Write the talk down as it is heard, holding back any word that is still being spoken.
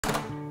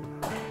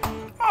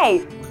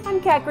Hey,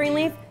 I'm Cat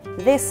Greenleaf.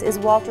 This is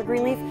Walter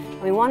Greenleaf,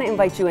 and we want to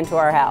invite you into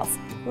our house.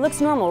 It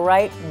looks normal,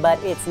 right? But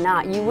it's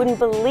not. You wouldn't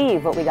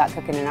believe what we got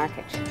cooking in our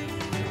kitchen.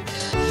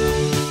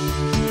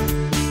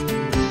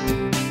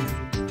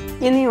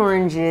 In The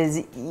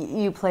Oranges,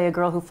 you play a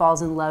girl who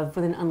falls in love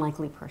with an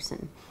unlikely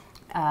person.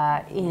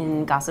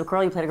 In Gossip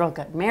Girl, you played a girl who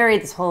got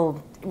married. This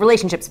whole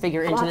relationships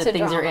figure into the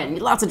things you're in.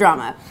 Lots of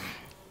drama.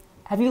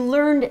 Have you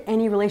learned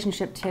any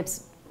relationship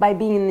tips by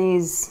being in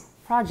these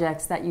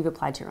projects that you've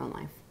applied to your own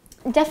life?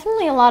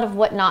 Definitely a lot of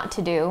what not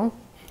to do,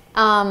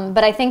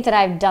 but I think that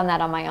I've done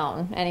that on my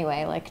own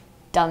anyway, like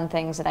done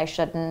things that I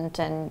shouldn't.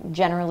 And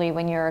generally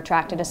when you're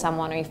attracted to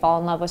someone or you fall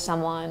in love with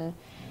someone,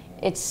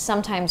 it's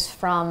sometimes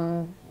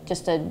from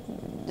just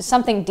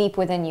something deep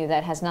within you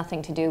that has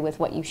nothing to do with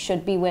what you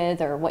should be with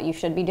or what you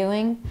should be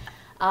doing.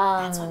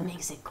 That's what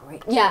makes it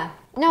great. Yeah,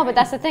 no, right. But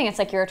that's the thing. It's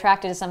like you're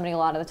attracted to somebody a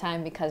lot of the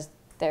time because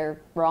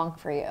they're wrong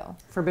for you.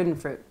 Forbidden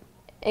fruit.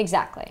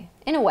 Exactly,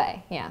 in a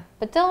way, yeah.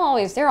 But they're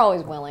always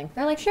willing.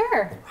 They're like,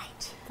 sure.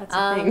 Right, that's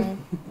the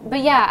thing.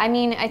 But yeah, I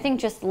mean, I think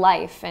just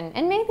life, and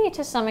maybe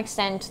to some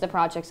extent the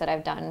projects that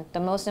I've done,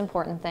 the most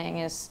important thing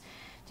is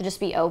to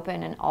just be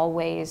open and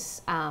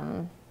always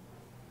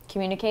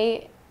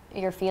communicate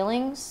your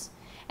feelings.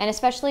 And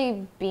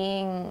especially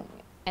being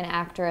an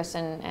actress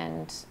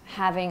and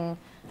having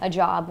a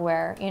job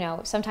where, you know,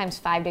 sometimes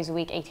 5 days a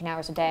week, 18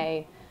 hours a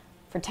day,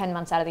 for 10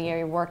 months out of the year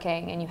you're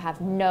working and you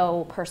have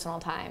no personal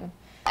time.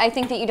 I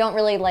think that you don't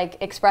really like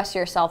express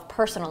yourself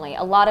personally.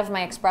 A lot of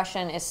my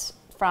expression is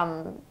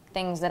from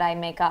things that I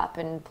make up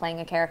and playing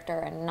a character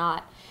and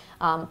not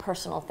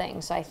personal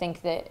things. So I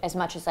think that as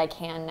much as I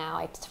can now,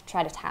 I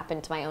try to tap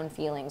into my own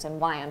feelings and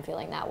why I'm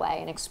feeling that way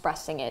and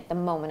expressing it the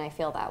moment I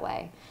feel that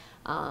way,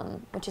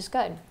 which is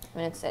good. I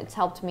mean, it's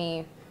helped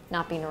me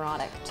not be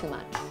neurotic too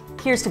much.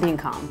 Here's to being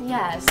calm.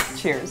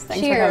 Yes. Cheers.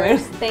 Thanks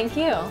Cheers. for coming. Thank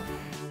you.